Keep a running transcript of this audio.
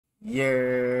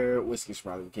Yeah, Whiskey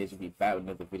Sprite KJB back with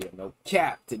another video. No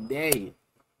cap. Today,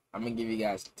 I'm gonna give you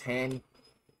guys 10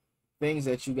 things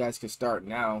that you guys can start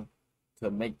now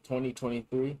to make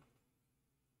 2023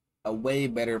 a way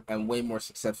better and way more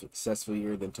successful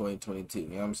year than 2022. You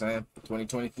know what I'm saying?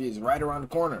 2023 is right around the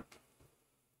corner.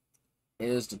 It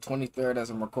is the 23rd as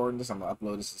I'm recording this. I'm gonna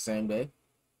upload this the same day.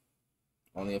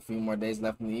 Only a few more days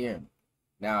left in the year.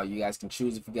 Now, you guys can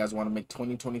choose if you guys want to make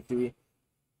 2023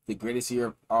 the greatest year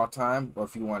of all time, or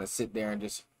if you want to sit there and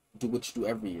just do what you do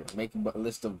every year, make a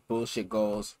list of bullshit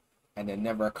goals and then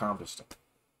never accomplish them.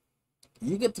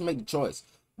 You get to make the choice,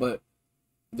 but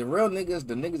the real niggas,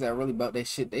 the niggas that really about that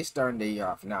shit, they starting their year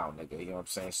off now, nigga. You know what I'm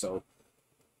saying? So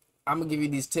I'm gonna give you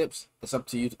these tips. It's up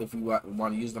to you if you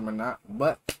want to use them or not.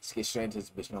 But let's get straight into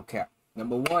this bitch. No cap.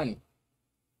 Number one,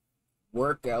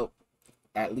 work out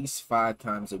at least 5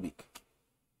 times a week.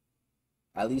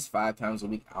 At least 5 times a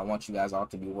week. I want you guys all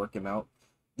to be working out,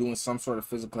 doing some sort of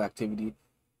physical activity.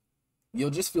 You'll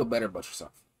just feel better about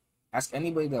yourself. Ask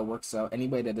anybody that works out,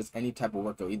 anybody that does any type of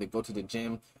workout, either go to the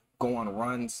gym, go on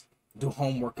runs, do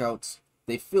home workouts.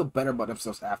 They feel better about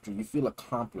themselves after. You feel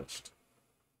accomplished.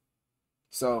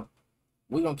 So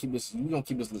we're gonna keep this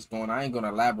list going. I ain't gonna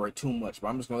elaborate too much, but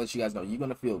I'm just gonna let you guys know you're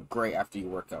gonna feel great after you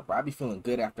work out. Bro, I be feeling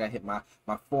good after I hit my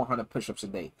 400 push-ups a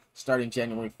day. Starting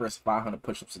January 1st, 500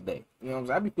 push-ups a day. You know what I'm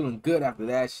saying? I be feeling good after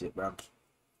that shit, bro.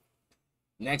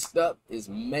 Next up is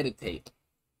meditate.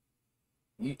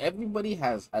 Everybody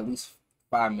has at least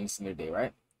 5 minutes in their day,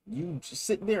 right? You just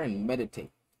sit there and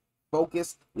meditate.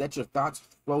 Focus, let your thoughts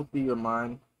flow through your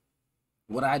mind.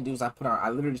 What I do is I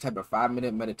literally type a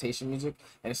 5-minute meditation music,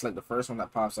 and it's like the first one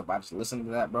that pops up. I just listen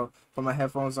to that, bro. Put my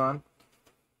headphones on,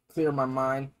 clear my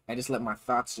mind, and just let my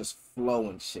thoughts just flow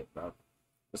and shit, bro.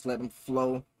 Just let them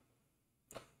flow.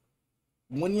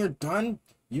 When you're done,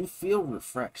 you feel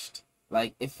refreshed.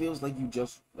 Like, it feels like you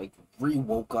just, like,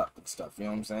 re-woke up and stuff, you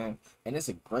know what I'm saying? And it's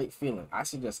a great feeling. I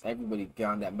suggest everybody get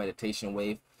on that meditation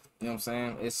wave, you know what I'm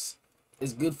saying? It's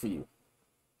good for you.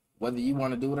 Whether you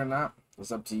want to do it or not,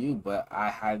 it's up to you, but I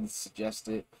highly suggest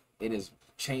it. It has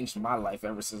changed my life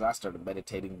ever since I started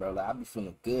meditating, bro. Like, I be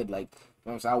feeling good. Like, you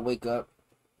know what I'm saying? I wake up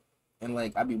and,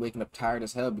 like, I be waking up tired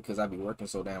as hell because I be working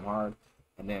so damn hard.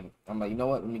 And then I'm like, you know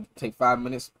what? Let me take 5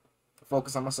 minutes to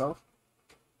focus on myself.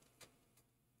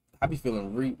 I be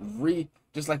feeling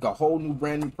just like a whole new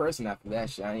brand new person after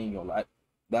that shit. I ain't gonna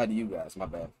lie to you guys. My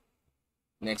bad.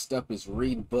 Next up is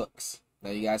read books. Now,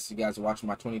 you guys watching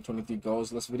my 2023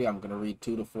 goals list video. I'm gonna read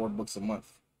 2 to 4 books a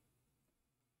month.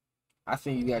 I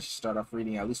think you guys should start off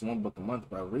reading at least 1 book a month,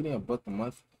 bro. Reading a book a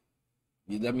month,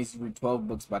 that means you read 12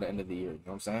 books by the end of the year. You know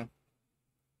what I'm saying?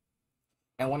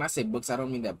 And when I say books, I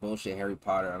don't mean that bullshit Harry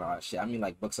Potter and all that shit. I mean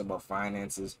like books about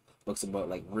finances, books about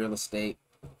like real estate,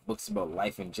 books about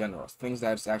life in general. Things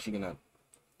that's actually gonna, you know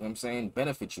what I'm saying,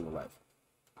 benefit you in life.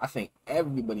 I think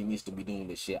everybody needs to be doing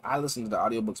this shit. I listen to the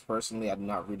audiobooks personally. I do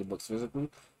not read the books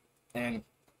physically. And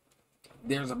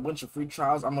there's a bunch of free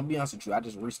trials. I'm gonna be honest with you. I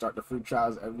just restart the free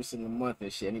trials every single month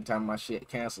and shit. Anytime my shit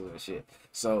cancels and shit.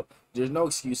 So there's no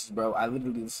excuses, bro. I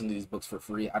literally listen to these books for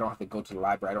free. I don't have to go to the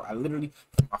library. I literally,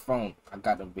 from my phone, I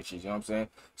got them bitches. You know what I'm saying?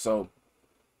 So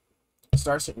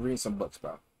start reading some books,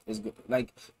 bro. It's good.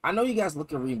 Like, I know you guys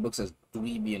look at reading books as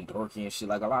dweeby and dorky and shit.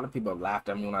 Like, a lot of people laughed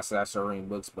at me when I said I started reading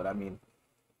books, but I mean,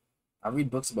 I read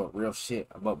books about real shit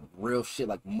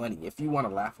like money. If you want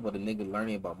to laugh about a nigga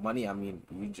learning about money, I mean,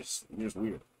 you're just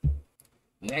weird.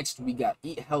 Next, we got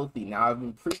eat healthy. Now, I've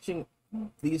been preaching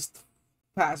these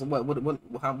past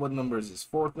what number is this?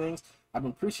 4 things. I've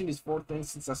been preaching these 4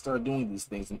 things since I started doing these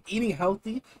things, and eating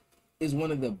healthy is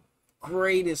one of the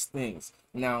greatest things.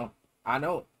 Now, I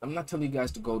know I'm not telling you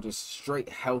guys to go just straight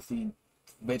healthy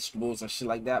vegetables and shit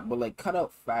like that, but like cut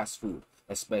out fast food,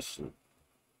 especially.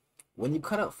 When you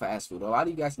cut out fast food, a lot of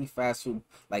you guys eat fast food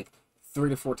like 3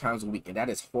 to 4 times a week, and that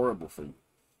is horrible for you.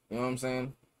 You know what I'm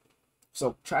saying?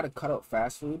 So try to cut out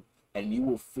fast food, and you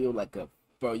will feel like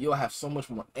bro, you'll have so much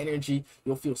more energy.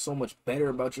 You'll feel so much better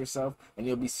about yourself, and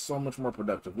you'll be so much more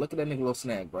productive. Look at that nigga Lil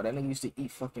Snag, bro. That nigga used to eat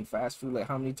fucking fast food like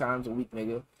how many times a week,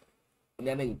 nigga? And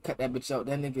that nigga cut that bitch out.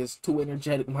 That nigga is too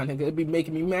energetic, my nigga. It be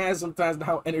making me mad sometimes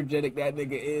how energetic that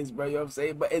nigga is, bro. You know what I'm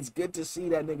saying? But it's good to see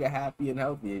that nigga happy and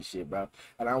healthy and shit, bro.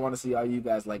 And I want to see all you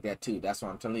guys like that too. That's why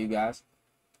I'm telling you guys.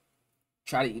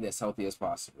 Try to eat as healthy as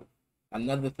possible.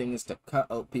 Another thing is to cut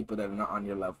out people that are not on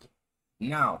your level.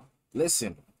 Now,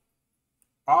 listen.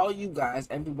 All you guys,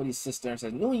 everybody sits there and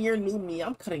says, New Year, new me.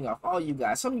 I'm cutting off all you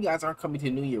guys. Some of you guys aren't coming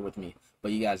to New Year with me,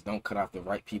 but you guys don't cut off the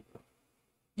right people.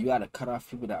 You got to cut off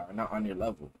people that are not on your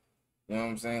level. You know what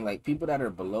I'm saying? Like, people that are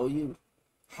below you,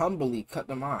 humbly cut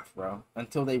them off, bro,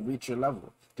 until they reach your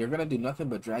level. They're going to do nothing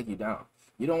but drag you down.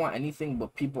 You don't want anything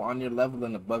but people on your level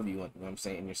and above you, you know what I'm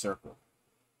saying, in your circle.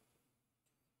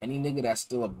 Any nigga that's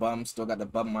still a bum, still got the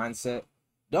bum mindset,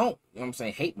 don't, you know what I'm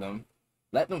saying, hate them.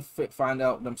 Let them find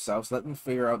out themselves, let them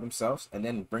figure out themselves, and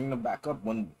then bring them back up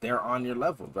when they're on your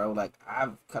level, bro. Like,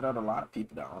 I've cut out a lot of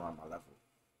people that aren't on my level.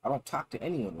 I don't talk to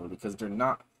anyone really because they're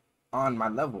not on my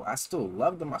level. I still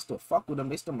love them, I still fuck with them,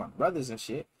 they still my brothers and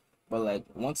shit. But like,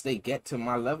 once they get to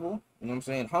my level, you know what I'm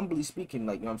saying, humbly speaking,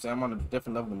 like, you know what I'm saying, I'm on a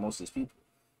different level than most of these people.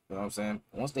 You know what I'm saying?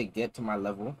 Once they get to my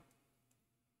level,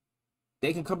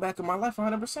 they can come back in my life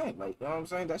 100%. Like, you know what I'm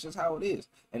saying? That's just how it is.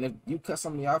 And if you cut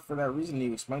somebody out for that reason,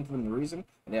 you explain to them the reason,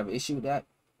 and they have an issue with that,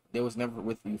 they was never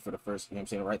with you for the first, you know what I'm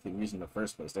saying, the right reason in the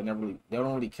first place. They don't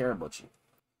really care about you.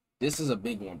 This is a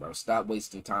big one, bro. Stop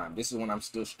wasting time. This is one I'm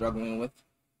still struggling with.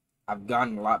 I've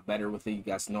gotten a lot better with it. You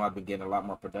guys know I've been getting a lot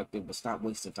more productive, but stop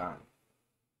wasting time.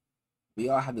 We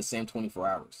all have the same 24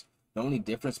 hours. The only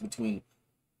difference between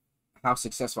how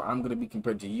successful I'm going to be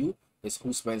compared to you is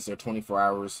who spends their 24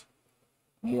 hours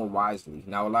more wisely.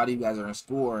 Now, a lot of you guys are in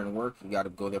school or in work. You got to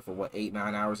go there for what,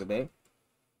 8-9 hours a day.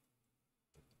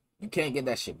 You can't get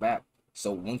that shit back.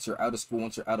 So once you're out of school,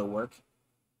 once you're out of work,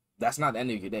 that's not the end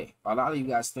of your day. A lot of you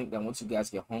guys think that once you guys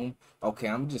get home, okay,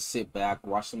 I'm gonna just sit back,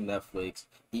 watch some Netflix,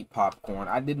 eat popcorn.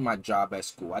 I did my job at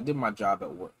school. I did my job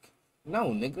at work.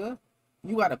 No, nigga.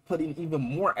 You gotta put in even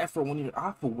more effort when you're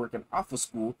off of work and off of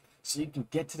school so you can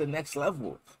get to the next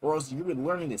level. Or else you're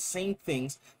learning the same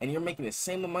things and you're making the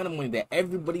same amount of money that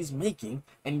everybody's making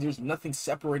and there's nothing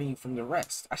separating you from the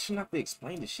rest. I shouldn't have to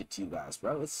explain this shit to you guys,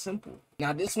 bro. It's simple.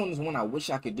 Now, this one is one I wish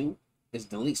I could do, is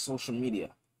delete social media.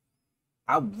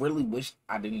 I really wish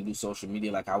I didn't do social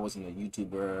media, like I wasn't a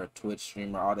YouTuber, Twitch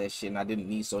streamer, all that shit, and I didn't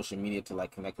need social media to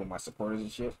like connect with my supporters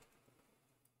and shit.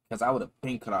 Because I would have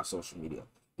been cut off social media.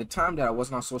 The time that I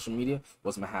wasn't on social media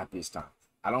was my happiest time.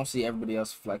 I don't see everybody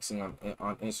else flexing on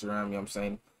Instagram, you know what I'm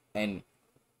saying? And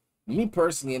me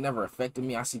personally, it never affected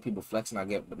me. I see people flexing, I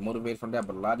get motivated from that,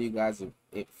 but a lot of you guys,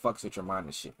 it fucks with your mind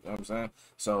and shit, you know what I'm saying?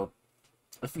 So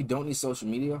if you don't need social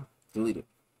media, delete it.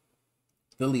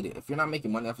 Delete it. If you're not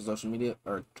making money off of social media,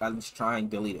 or at least try and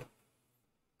delete it.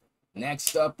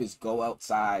 Next up is go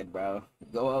outside, bro.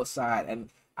 Go outside. And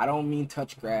I don't mean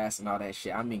touch grass and all that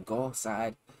shit. I mean go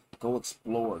outside, go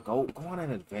explore, go on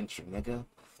an adventure, nigga.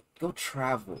 Go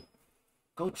travel.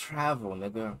 Go travel,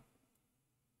 nigga.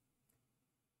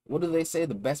 What do they say?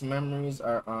 The best memories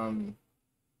are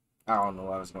I don't know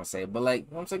what I was gonna say, but like, you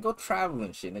know what I'm saying, go travel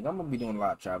and shit, nigga. I'm gonna be doing a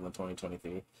lot of traveling in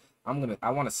 2023. I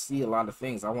want to see a lot of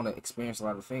things. I want to experience a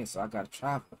lot of things, so I gotta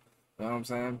travel. You know what I'm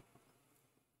saying?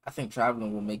 I think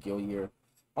traveling will make your year.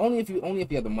 Only if you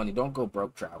have the money. Don't go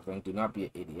broke traveling. Do not be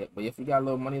an idiot. But if you got a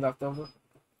little money left over,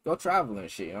 go traveling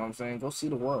and shit. You know what I'm saying? Go see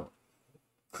the world.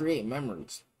 Create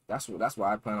memories. That's what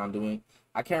I plan on doing.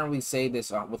 I can't really say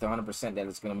this with 100% that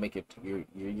it's gonna make your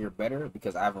year better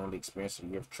because I haven't really experienced a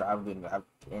year of traveling. You know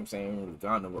what I'm saying? I haven't really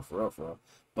gone nowhere for real.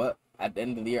 But at the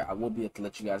end of the year, I will be able to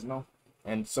let you guys know.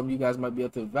 And some of you guys might be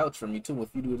able to vouch for me too if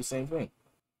you do the same thing.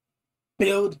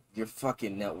 Build your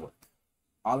fucking network.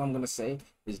 All I'm gonna say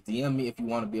is DM me if you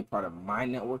want to be a part of my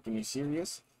network and you're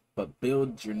serious, but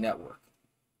build your network.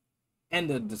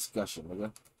 End of discussion,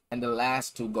 nigga. And the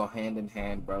last two go hand in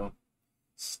hand, bro.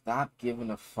 Stop giving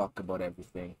a fuck about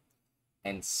everything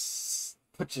and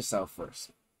put yourself first.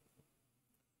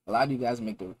 A lot of you guys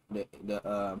make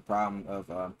the problem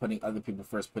of putting other people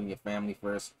first, putting your family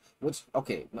first. Which,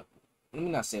 okay, let me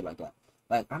not say it like that.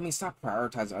 Like, I mean, stop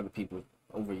prioritizing other people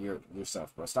over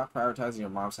yourself, bro. Stop prioritizing your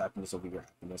mom's happiness over your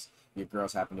happiness, your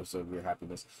girl's happiness over your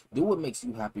happiness. Do what makes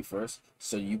you happy first,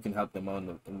 so you can help them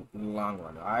on in the long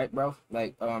run. All right, bro.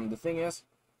 Like, the thing is,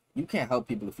 you can't help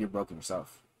people if you're broken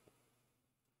yourself.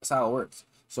 That's how it works.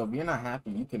 So if you're not happy,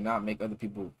 you cannot make other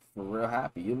people for real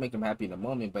happy. You'll make them happy in the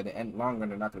moment, but in the long run,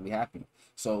 they're not gonna be happy.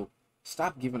 So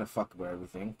stop giving a fuck about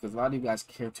everything, because a lot of you guys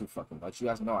care too fucking much. You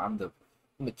guys know I'm the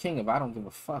king of I don't give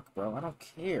a fuck, bro. I don't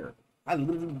care. I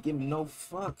literally give no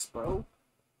fucks, bro.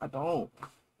 I don't.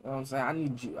 You know what I'm saying? I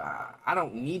need you. I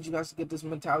don't need you guys to get this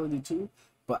mentality too,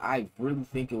 but I really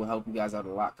think it will help you guys out a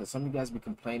lot, because some of you guys be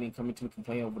complaining, coming to me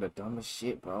complaining over the dumbest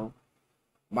shit, bro.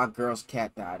 My girl's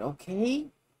cat died. Okay?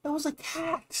 That was a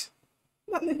cat.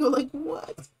 That nigga, like,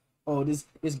 what? Oh, this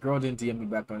girl didn't DM me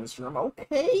back on Instagram.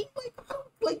 Okay?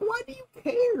 Like, why do you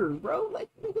care, bro? Like,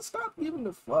 nigga, stop giving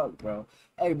a fuck, bro.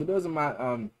 Hey, but those are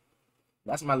my,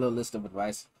 that's my little list of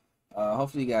advice.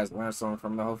 Hopefully you guys learn something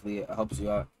from it. Hopefully it helps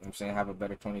you out. You know what I'm saying? Have a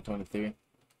better 2023.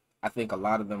 I think a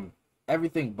lot of them,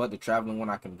 everything but the traveling one,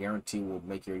 I can guarantee will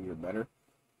make your year better.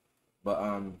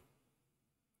 But,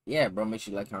 yeah, bro, make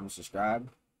sure you like, comment, subscribe.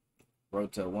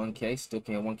 Road to 1K. Still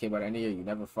can't 1K by the end of the year. You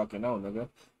never fucking know, nigga.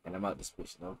 And I'm out this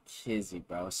bitch. No kizzy,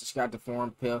 bro. Subscribe to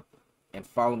Forum Pill and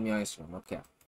follow me on Instagram. Okay.